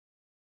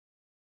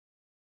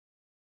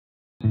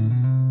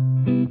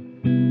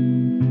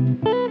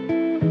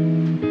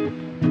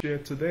Share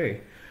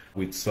today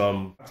with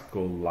some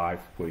practical life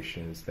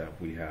questions that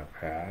we have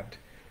had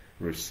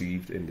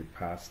received in the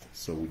past.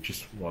 So we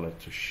just wanted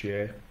to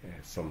share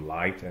some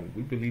light, and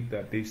we believe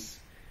that this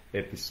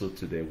episode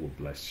today will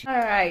bless you. All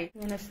right, you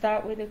want to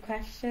start with a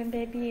question,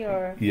 baby,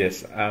 or?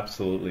 Yes,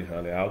 absolutely,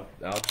 honey. I'll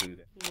do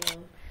that.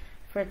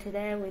 For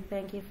today, we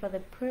thank you for the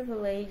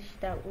privilege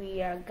that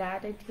we are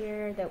gathered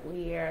here, that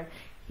we are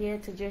here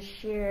to just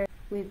share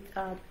with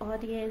our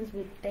audience.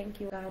 We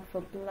thank you, God,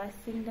 for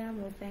blessing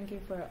them. We thank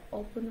you for an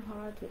open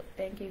heart. We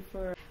thank you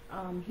for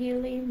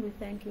healing. We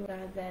thank you,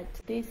 God, that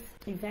this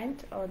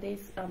event or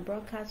this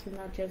broadcast will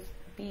not just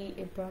be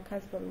a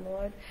broadcast, but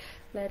Lord,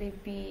 let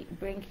it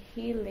bring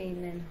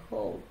healing and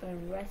hope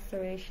and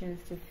restorations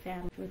to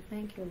families. We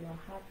thank you, Lord.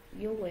 Have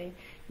your way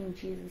in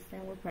Jesus'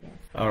 name. We pray.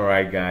 All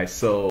right, guys.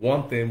 So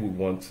one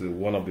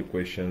of the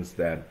questions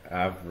that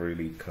I've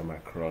really come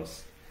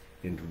across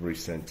in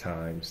recent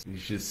times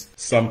is just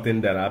something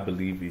that I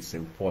believe is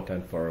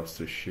important for us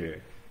to share.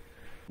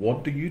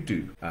 What do you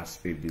do as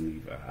a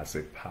believer, as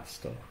a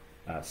pastor,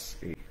 as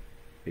a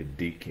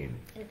deacon,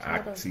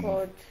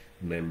 active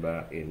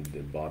member in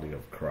the body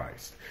of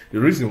Christ? The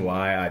reason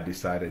why I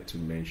decided to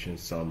mention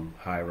some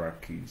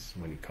hierarchies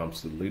when it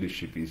comes to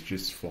leadership is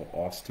just for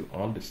us to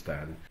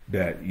understand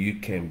that you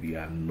can be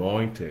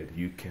anointed,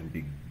 you can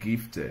be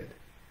gifted,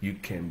 you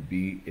can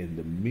be in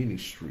the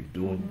ministry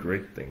doing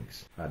great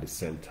things, at the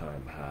same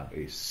time have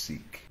a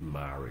sick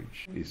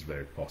marriage. It's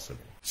very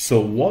possible. So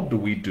what do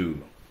we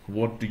do?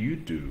 What do you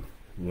do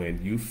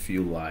when you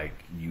feel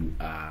like you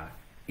are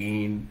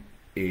in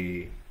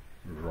a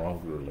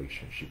wrong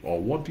relationship? Or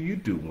what do you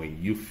do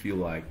when you feel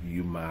like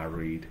you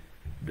married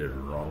the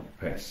wrong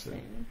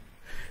person?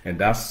 And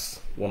that's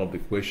one of the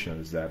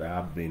questions that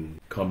I've been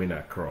coming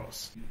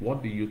across.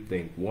 What do you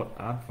think? What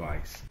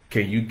advice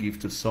can you give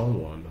to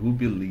someone who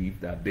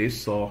believed that they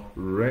saw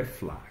red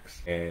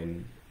flags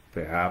and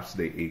perhaps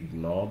they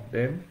ignored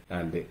them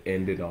and they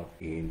ended up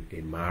in a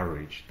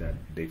marriage that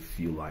they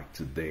feel like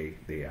today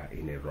they are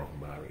in a wrong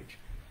marriage?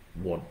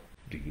 What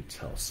do you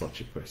tell such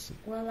a person?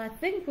 Well, I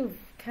think we've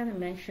kind of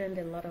mentioned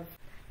a lot of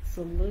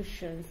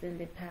solutions in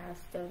the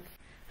past of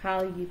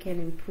how you can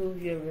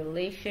improve your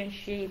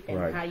relationship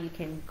and how you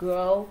can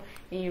grow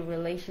in your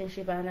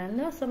relationship. And I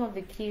know some of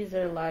the keys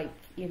are like,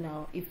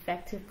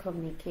 effective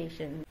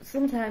communication.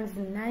 Sometimes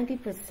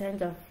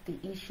 90% of the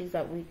issues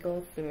that we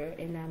go through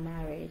in our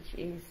marriage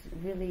is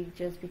really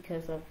just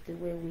because of the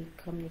way we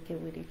communicate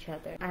with each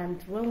other.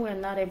 And when we're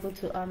not able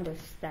to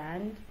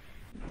understand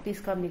this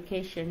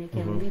communication, it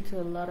can lead to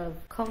a lot of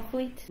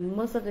conflict.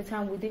 Most of the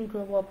time we didn't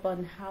grow up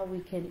on how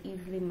we can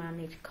easily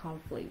manage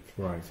conflict.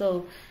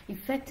 So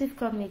effective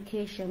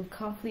communication,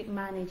 conflict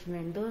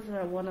management, those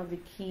are one of the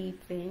key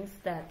things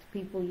that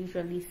people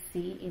usually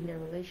see in their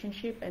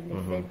relationship, and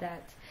they say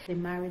that they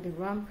married the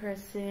wrong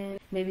person,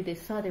 maybe they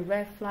saw the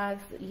red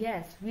flags.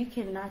 Yes, we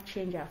cannot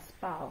change our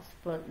spouse,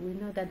 but we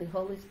know that the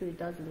Holy Spirit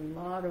does a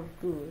lot of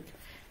good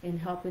in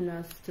helping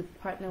us, to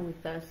partner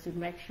with us to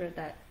make sure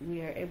that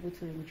we are able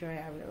to enjoy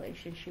our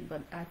relationship.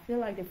 But I feel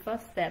like the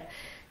first step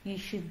you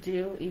should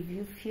do, if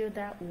you feel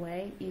that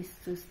way, is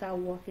to start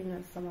working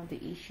on some of the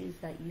issues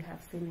that you have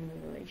seen in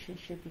the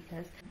relationship,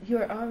 because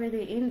you're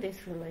already in this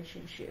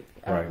relationship.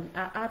 Our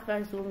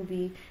advice won't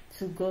be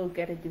to go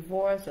get a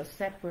divorce or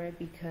separate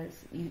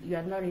because you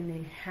are not in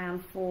a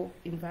harmful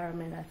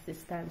environment as it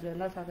stands. We're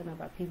not talking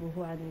about people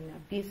who are in an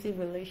abusive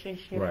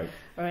relationship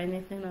or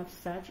anything of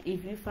such.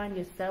 If you find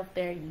yourself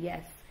there,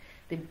 yes,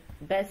 the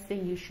best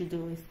thing you should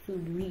do is to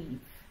leave.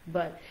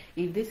 But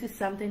if this is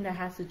something that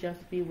has to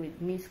just be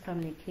with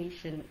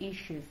miscommunication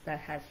issues that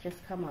has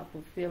just come up, we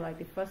feel like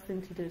the first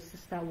thing to do is to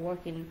start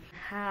working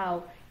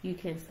how you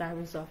can start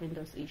resolving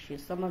those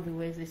issues. Some of the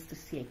ways is to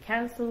see a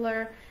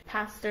counselor,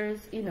 pastors,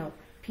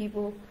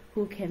 people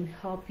who can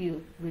help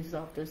you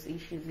resolve those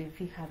issues if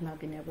you have not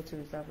been able to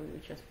resolve it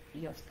with just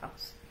your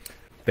spouse.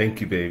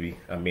 Thank you, baby.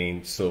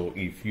 So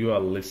if you are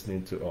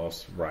listening to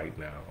us right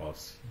now,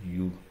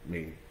 you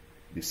may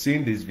be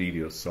seeing this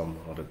video some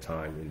other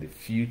time in the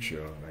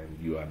future, and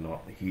you are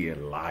not here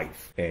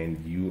live,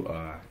 and you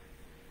are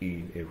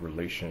in a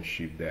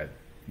relationship that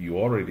you're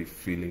already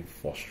feeling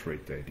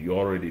frustrated, you're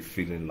already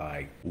feeling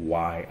like,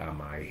 why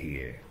am I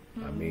here?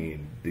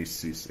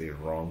 This is a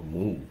wrong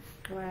move.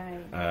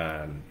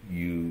 And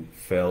you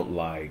felt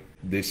like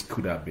this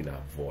could have been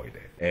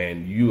avoided.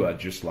 And you are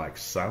just like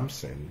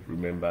Samson.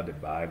 Remember the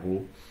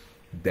Bible,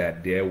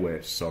 that there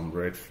were some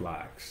red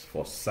flags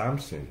for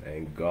Samson,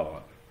 and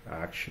God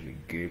actually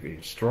gave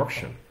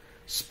instruction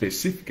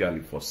specifically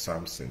for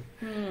Samson.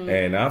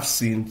 And I've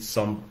seen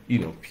some,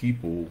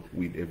 people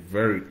with a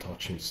very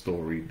touching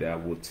story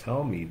that will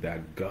tell me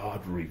that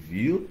God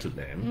revealed to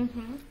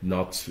them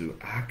not to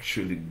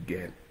actually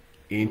get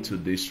into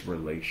this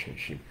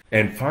relationship.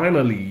 And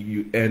finally,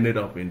 you ended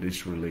up in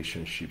this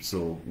relationship.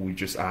 So we're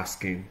just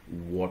asking,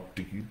 what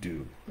do you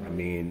do?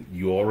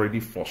 You're already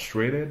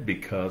frustrated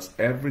because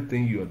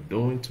everything you're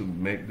doing to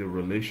make the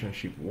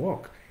relationship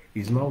work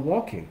is not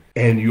working.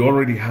 And you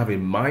already have a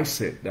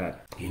mindset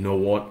that, you know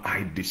what,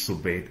 I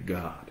disobeyed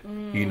God.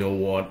 You know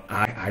what,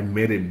 I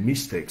made a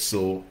mistake,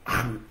 so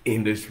I'm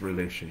in this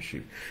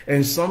relationship.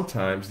 And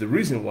sometimes the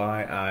reason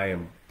why I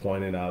am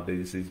pointing out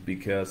this is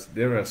because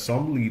there are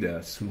some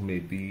leaders who may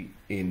be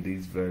in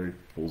this very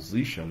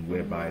position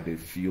whereby they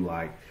feel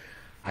like,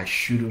 I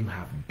shouldn't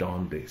have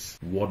done this.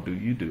 What do?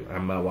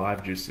 And my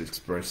wife just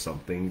expressed some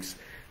things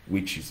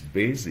which is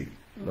basic.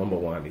 Number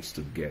one is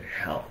to get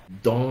help.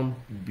 Don't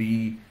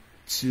be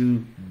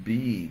too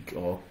big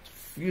or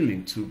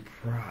feeling too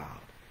proud.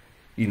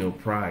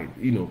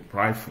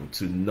 Prideful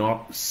to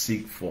not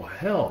seek for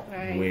help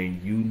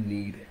when you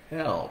need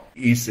help.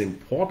 It's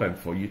important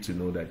for you to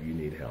know that you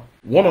need help.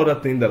 One other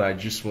thing that I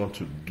just want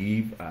to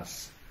give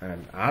as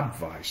an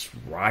advice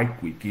right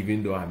quick,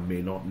 even though I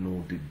may not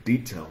know the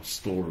detailed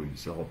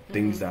stories or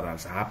things that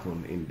has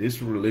happened in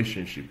this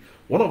relationship.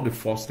 One of the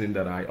first things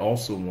that I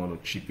also want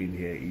to chip in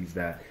here is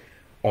that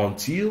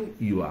until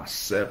you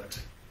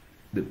accept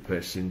the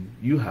person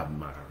you have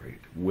married,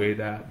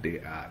 whether they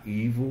are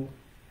evil,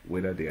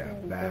 whether they are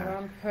bad, the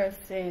wrong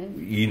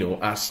person,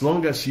 as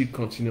long as you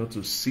continue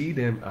to see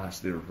them as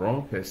the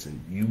wrong person,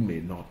 you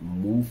may not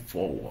move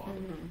forward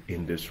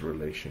in this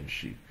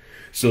relationship.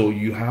 So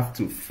you have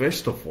to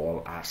first of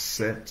all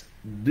accept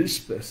this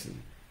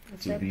person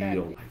to be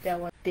your life. There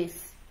was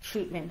this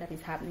treatment that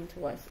is happening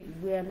to us.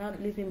 We are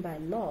not living by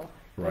law.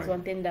 That's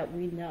one thing that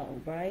we know,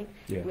 right?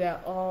 Yeah. We are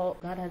all,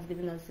 God has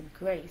given us the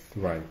grace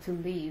to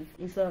live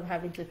instead of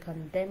having to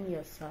condemn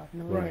yourself,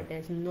 knowing that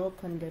there's no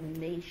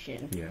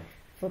condemnation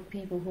for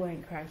people who are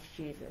in Christ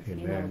Jesus.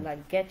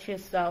 Amen. Get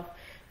yourself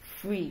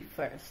free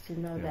first to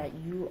know that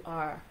you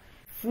are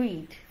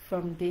freed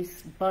from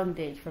this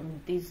bondage,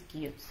 from this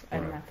guilt.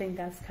 And I think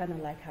that's kind of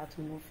like how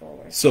to move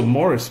forward. So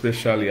more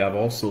especially, I've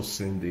also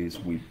seen this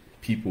with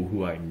people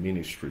who are in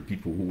ministry,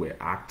 people who were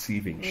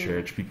active in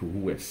church, people who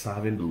were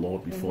serving the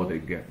Lord before they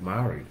get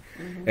married.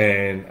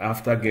 And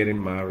after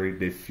getting married,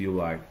 they feel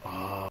like,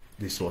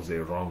 this was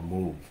a wrong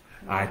move.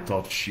 I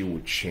thought she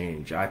would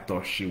change. I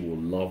thought she would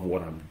love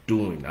what I'm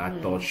doing. I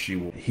thought he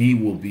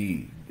will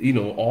be,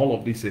 all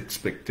of these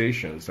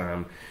expectations.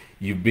 And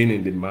you've been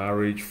in the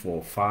marriage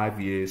for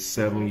 5 years,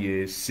 7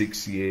 years,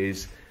 6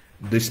 years.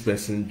 This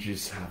person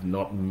just have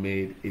not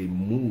made a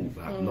move,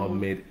 have not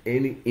made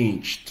any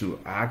inch to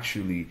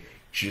actually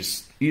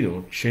just,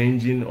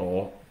 changing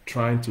or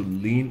trying to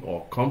lean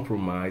or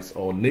compromise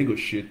or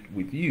negotiate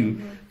with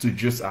you to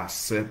just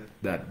accept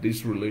that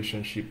this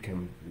relationship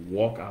can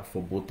work out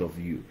for both of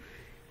you.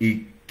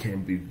 It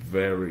can be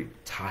very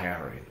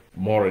tiring,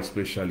 more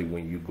especially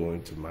when you go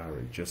into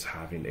marriage, just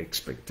having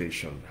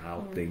expectation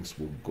how things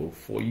will go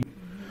for you.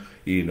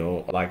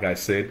 Like I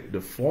said,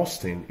 the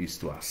first thing is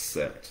to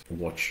accept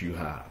what you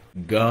have.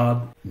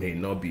 God may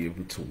not be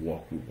able to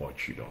work with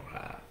what you don't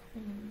have.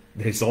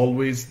 There's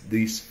always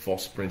this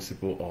first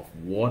principle of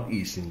what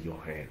is in your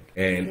hand.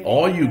 And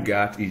all you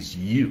got is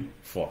you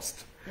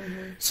first.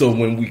 So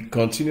when we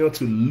continue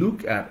to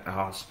look at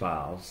our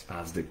spouse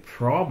as the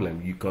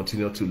problem, you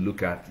continue to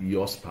look at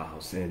your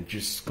spouse and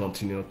just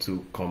continue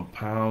to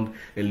compound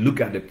and look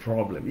at the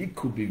problem. It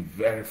could be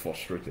very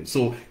frustrating.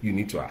 So you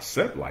need to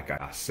accept, like I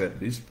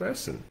accept this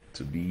person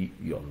to be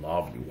your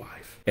lovely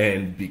wife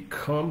and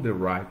become the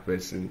right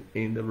person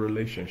in the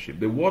relationship.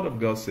 The Word of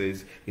God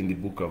says in the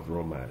book of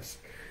Romans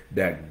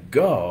that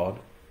God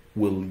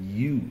will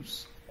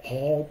use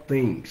all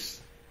things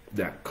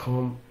that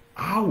come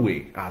our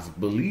way as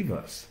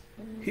believers.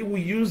 He will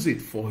use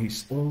it for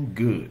his own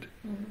good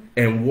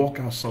and work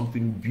out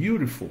something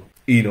beautiful.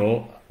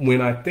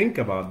 When I think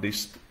about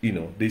this,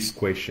 this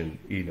question,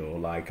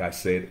 like I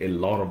said, a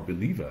lot of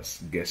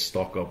believers get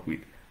stuck up with,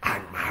 I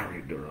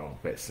married the wrong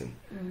person.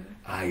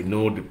 I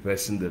know the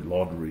person the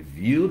Lord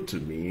revealed to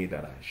me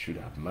that I should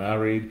have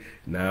married.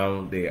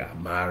 Now they are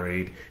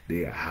married.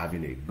 They are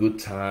having a good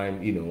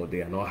time.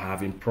 They are not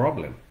having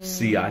problem.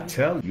 See, I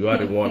tell you, you are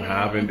the one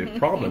having the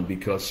problem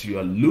because you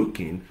are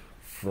looking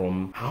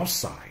from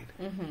outside.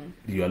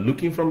 You are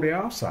looking from the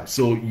outside.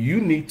 So you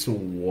need to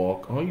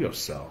work on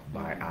yourself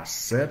by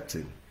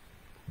accepting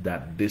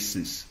that this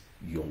is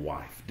your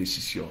wife, this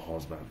is your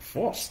husband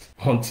first.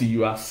 Until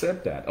you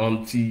accept that,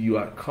 until you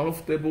are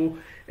comfortable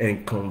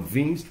and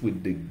convinced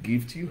with the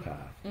gift you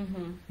have,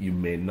 you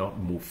may not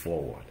move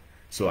forward.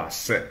 So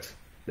accept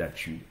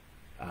that you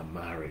are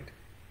married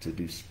to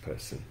this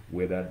person,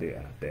 whether they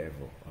are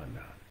devil or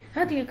not.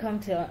 How do you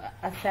come to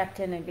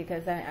accepting it?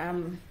 Because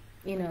I'm,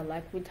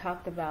 like we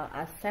talked about,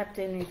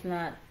 accepting is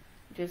not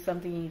just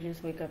something you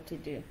just wake up to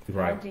do.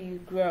 How do you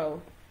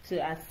grow to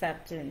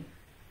accepting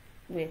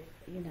with,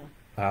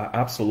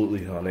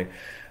 Absolutely, honey.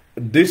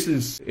 This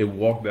is a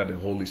work that the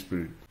Holy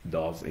Spirit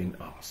does in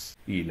us.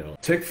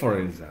 Take for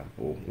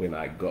example, when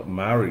I got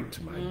married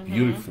to my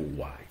beautiful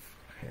wife,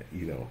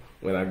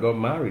 when I got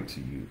married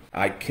to you,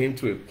 I came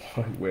to a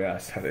point where I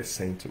started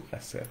saying to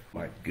myself,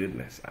 my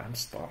goodness, I'm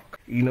stuck.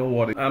 You know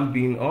what? I'm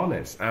being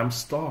honest. I'm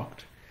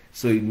stuck.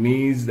 So it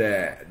means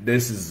that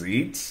this is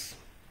it.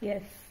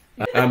 Yes.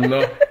 I'm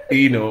not,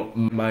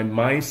 my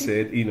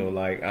mindset,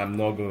 like I'm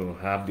not going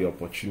to have the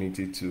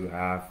opportunity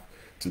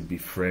to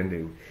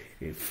befriend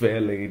a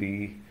fair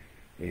lady,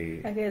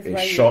 a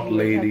short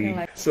lady.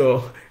 Like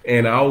so,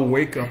 and I'll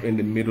wake up in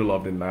the middle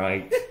of the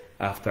night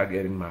after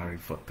getting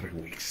married for 3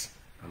 weeks.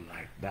 I'm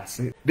like, that's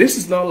it. This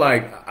is not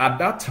like, at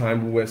that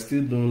time, we were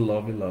still doing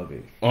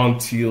lovey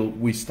until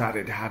we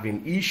started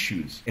having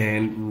issues.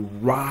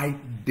 And right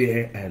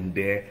there and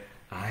there,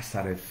 I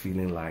started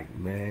feeling like,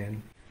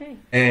 man. hey.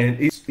 And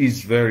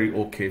it's very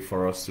okay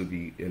for us to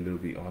be a little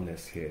bit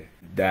honest here.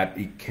 That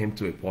it came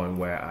to a point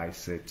where I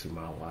said to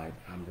my wife,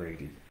 I'm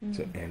ready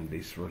to end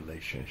this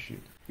relationship.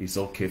 It's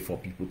okay for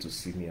people to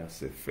see me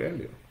as a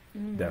failure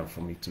than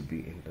for me to be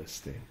in this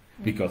thing.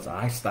 Because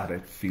I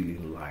started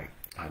feeling like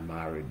I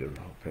married the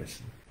wrong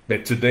person.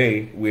 But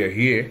today, we are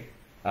here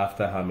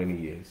after how many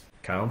years?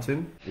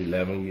 Counting?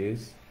 11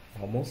 years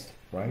almost,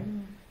 right?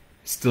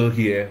 Still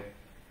here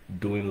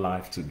doing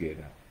life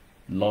together,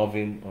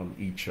 loving on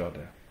each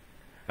other.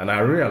 And I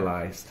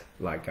realized,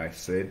 like I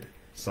said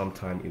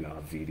sometime in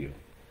our video,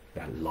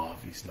 that love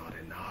is not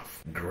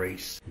enough.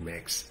 Grace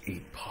makes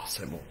it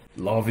possible.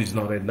 Love is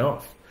not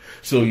enough.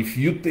 So if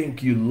you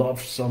think you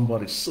love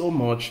somebody so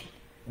much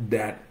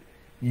that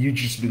you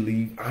just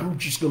believe, I'm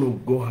just going to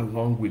go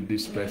along with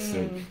this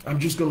person. I'm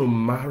just going to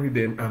marry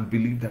them and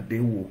believe that they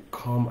will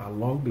come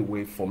along the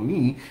way for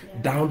me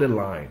down the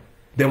line.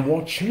 Then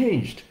what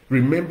changed?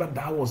 Remember,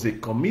 that was a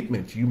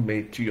commitment you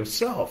made to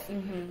yourself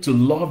to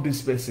love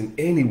this person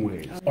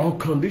anyway,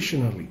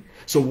 unconditionally.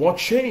 So what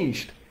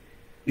changed?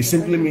 It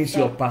simply means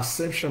your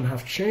perception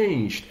have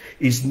changed.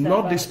 It's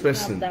not this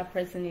person. That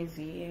person is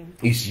you.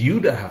 It's you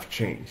that have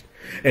changed.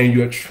 And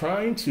you're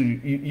trying to,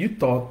 you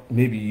thought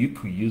maybe you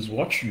could use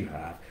what you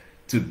have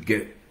to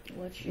get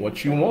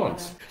what you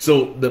want.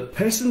 So the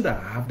person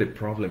that have the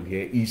problem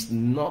here is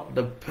not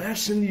the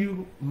person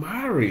you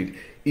married,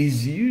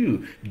 is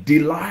you.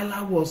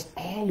 Delilah was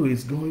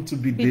always going to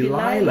be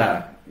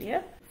Delilah.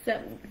 Yeah.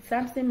 So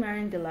Samson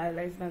marrying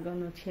Delilah is not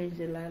going to change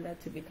Delilah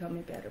to become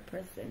a better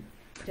person.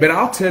 But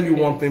I'll tell you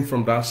one thing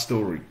from that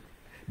story.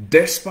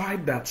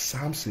 Despite that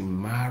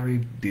Samson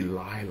married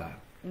Delilah,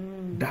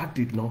 that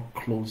did not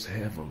close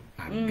heaven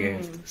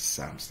against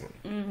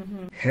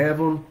Samson.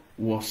 Heaven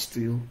was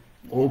still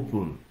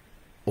open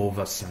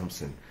over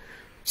Samson.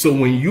 So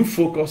when you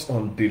focus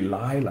on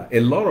Delilah, a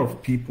lot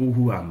of people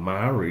who are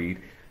married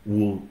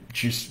will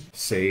just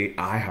say,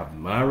 I have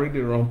married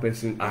the wrong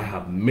person, I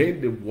have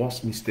made the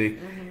worst mistake,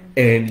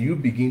 and you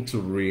begin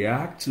to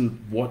react to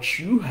what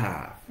you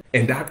have.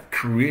 And that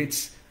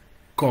creates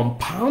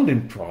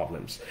compounding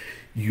problems.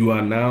 You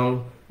are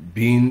now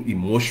being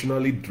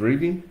emotionally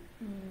driven.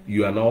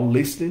 You are not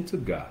listening to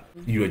God.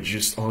 You are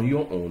just on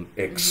your own,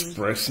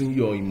 expressing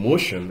your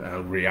emotion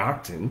and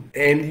reacting.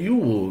 And you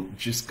will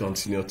just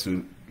continue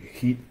to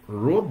hit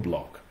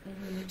roadblock.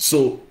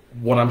 So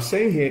what I'm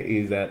saying here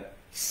is that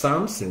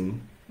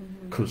Samson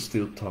could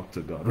still talk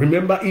to God.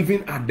 Remember,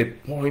 even at the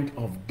point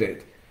of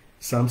death,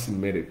 Samson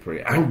made a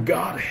prayer and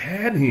God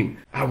heard him.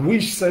 I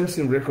wish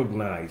Samson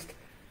recognized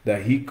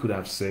that he could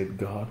have said,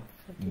 God,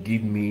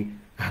 give me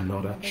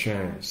another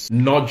chance.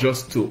 Not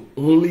just to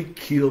only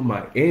kill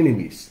my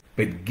enemies,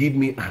 but give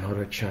me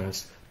another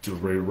chance to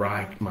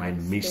rewrite my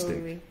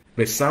mistake.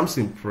 But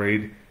Samson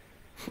prayed,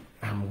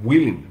 I'm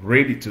willing,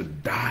 ready to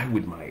die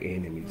with my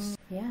enemies.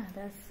 Yeah,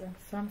 that's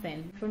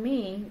something. For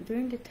me,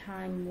 during the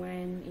time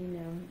when,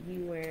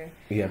 you were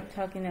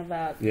talking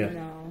about,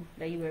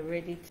 that you were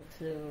ready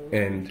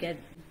to get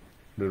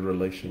the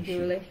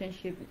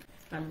relationship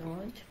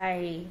annulled,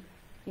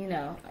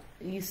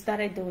 you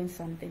started doing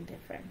something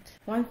different.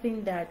 One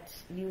thing that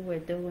you were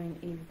doing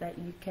is that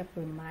you kept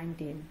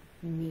reminding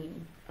me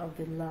of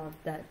the love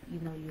that,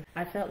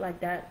 I felt like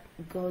that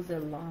goes a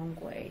long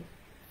way.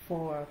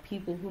 For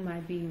people who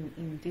might be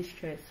in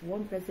distress,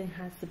 one person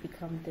has to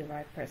become the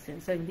right person.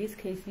 So in this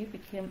case, you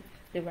became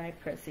the right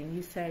person.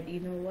 You said, you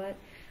know what,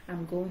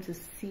 I'm going to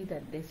see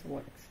that this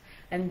works.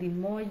 And the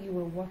more you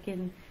were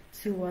working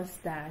towards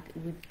that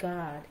with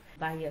God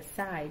by your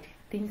side,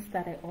 things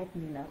started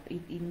opening up.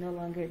 It no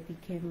longer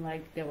became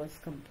like there was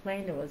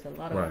complaint, there was a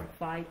lot of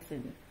fights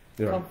and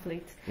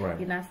conflict.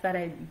 It now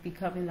started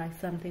becoming like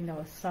something that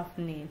was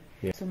softening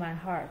to my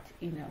heart,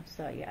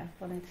 So I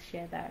wanted to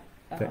share that.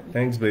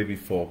 Thanks, baby,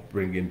 for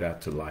bringing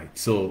that to light.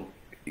 So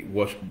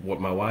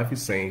what my wife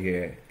is saying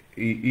here,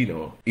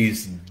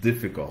 is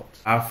difficult.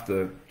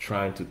 After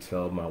trying to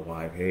tell my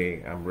wife,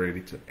 hey, I'm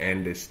ready to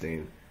end this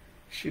thing,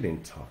 she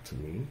didn't talk to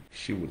me.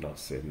 She would not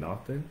say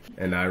nothing.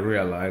 And I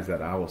realized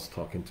that I was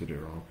talking to the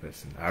wrong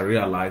person. I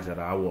realized that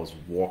I was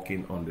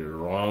working on the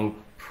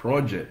wrong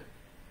project.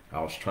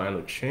 I was trying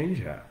to change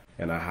her.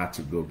 And I had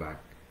to go back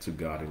to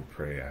God in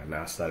prayer. And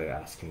I started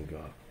asking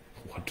God,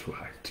 what do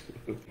I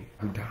do?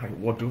 I'm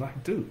dying. What do I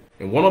do?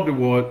 And one of the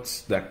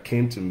words that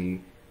came to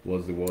me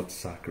was the word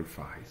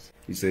sacrifice.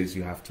 He says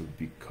you have to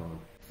become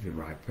the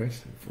right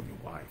person for your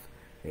wife.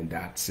 And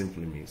that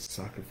simply means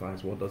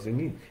sacrifice. What does it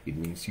mean? It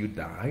means you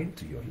dying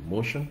to your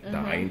emotion,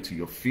 dying to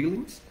your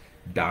feelings,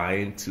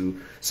 dying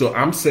to. So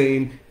I'm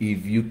saying,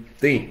 if you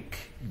think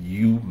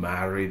you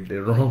married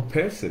the wrong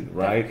person,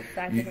 right?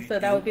 Exactly. So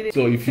that would be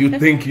so if you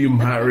think you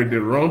married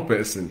the wrong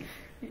person,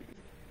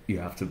 you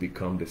have to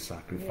become the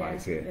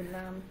sacrifice here.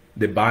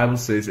 The Bible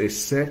says,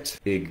 except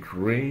a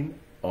grain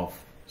of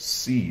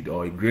seed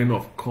or a grain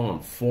of corn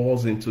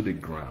falls into the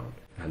ground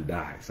and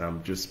dies,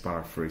 I'm just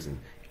paraphrasing,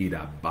 it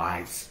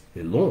abides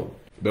alone.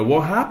 But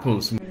what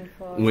happens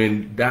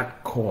when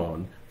that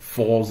corn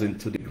falls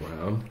into the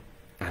ground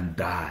and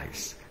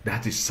dies?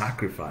 That is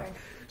sacrifice. Right.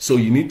 So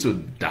you need to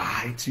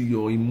die to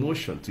your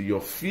emotion, to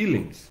your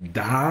feelings.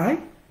 Die?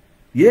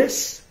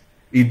 Yes.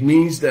 It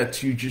means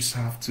that you just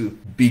have to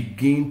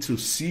begin to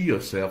see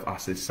yourself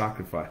as a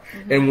sacrifice.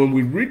 And when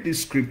we read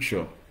this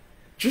scripture,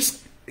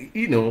 just,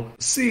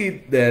 see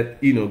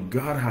that,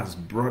 God has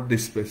brought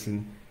this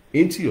person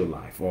into your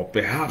life, or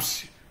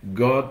perhaps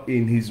God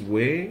in his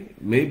way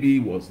maybe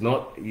was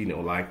not,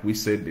 like we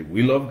said, the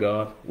will of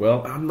God.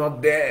 Well, I'm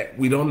not there.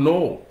 We don't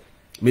know.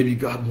 Maybe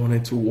God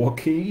wanted to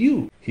walk in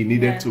you. He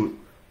needed to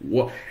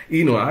walk.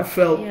 I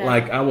felt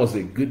like I was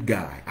a good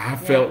guy. I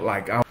felt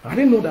like I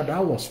didn't know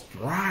that was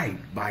pride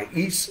by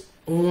its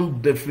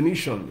own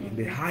definition in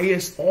the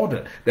highest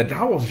order. That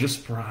was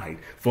just pride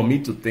for me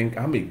to think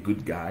I'm a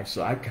good guy,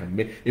 so I can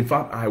make. In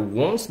fact, I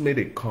once made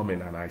a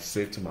comment and I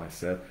said to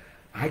myself,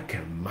 I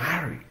can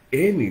marry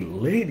any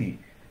lady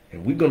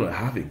and we're gonna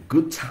have a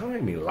good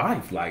time in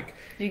life. Like,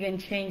 you can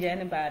change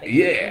anybody.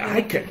 Yeah,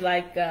 I can.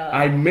 Like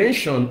I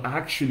mentioned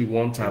actually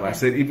one time, I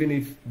said, even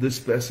if this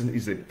person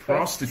is a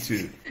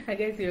prostitute, I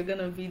guess you're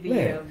gonna be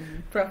the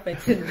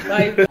prophet in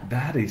life.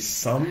 That is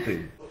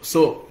something.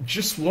 So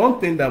just one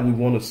thing that we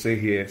want to say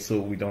here,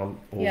 so we don't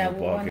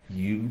overbog it.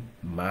 You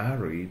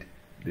married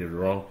the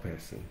wrong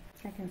person.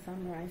 I can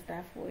summarize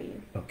that for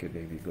you. Okay,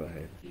 baby, go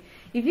ahead.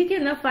 If you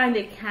cannot find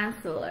a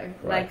counselor,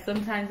 like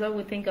sometimes when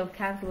we think of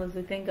counselors,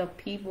 we think of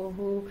people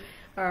who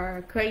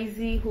are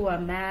crazy, who are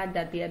mad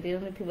that they are the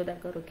only people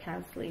that go to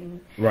counseling.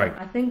 Right.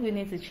 I think we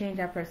need to change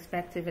our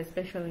perspective,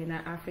 especially in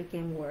our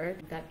African world,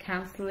 that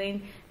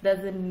counseling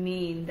doesn't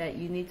mean that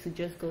you need to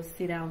just go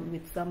sit down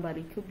with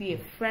somebody. It could be a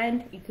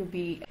friend, it could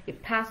be a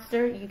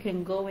pastor. You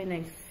can go in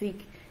and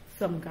seek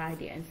some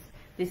guidance.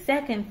 The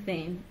second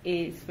thing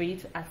is for you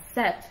to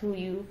accept who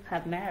you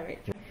have married,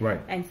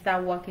 and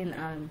start working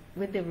on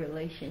with the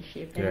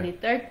relationship. And the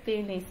third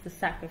thing is to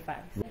sacrifice.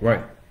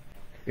 Right.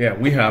 Yeah,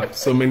 we have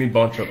so many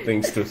bunch of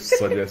things to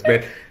suggest,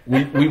 but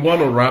we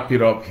want to wrap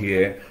it up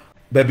here.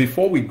 But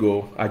before we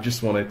go, I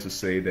just wanted to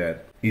say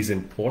that it's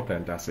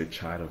important as a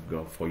child of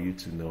God for you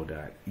to know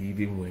that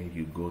even when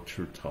you go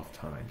through tough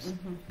times,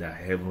 that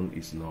heaven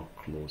is not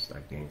closed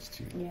against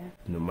you. Yeah.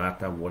 No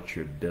matter what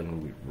you're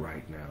dealing with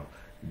right now,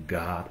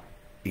 God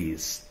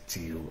is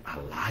still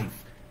alive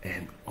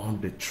and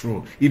on the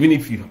throne. Even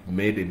if you have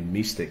made a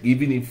mistake,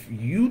 even if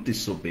you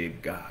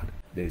disobeyed God,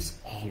 there's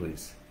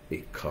always a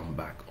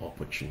comeback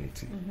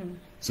opportunity.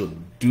 So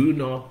do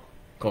not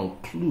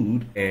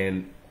conclude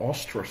and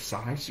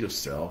ostracize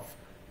yourself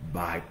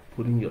by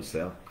putting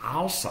yourself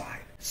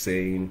outside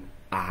saying,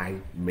 I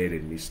made a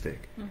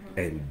mistake,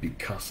 and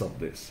because of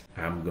this,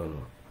 I'm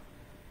gonna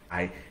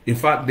in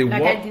fact,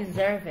 I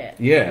deserve it.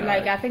 Yeah.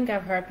 Like, I think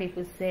I've heard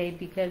people say,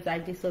 because I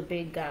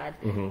disobeyed God,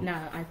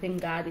 now I think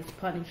God is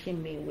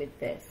punishing me with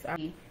this.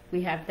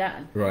 We have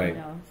done. Right.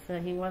 So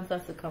he wants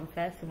us to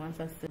confess. He wants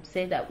us to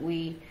say that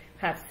we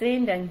have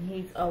sinned, and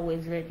he's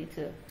always ready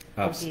to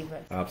forgive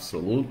us.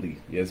 Absolutely.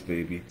 Yes,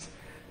 baby.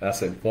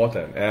 That's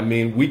important. I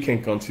mean, we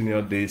can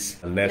continue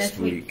this next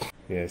week.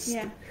 Yes.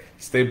 Yeah.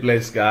 Stay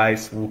blessed,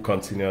 guys. We'll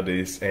continue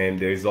this. And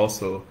there is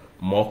also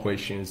more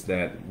questions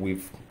that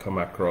we've come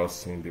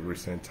across in the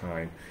recent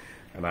time.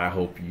 And I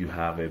hope you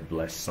have a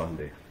blessed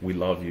Sunday. We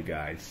love you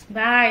guys.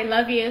 Bye.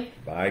 Love you.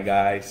 Bye,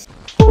 guys.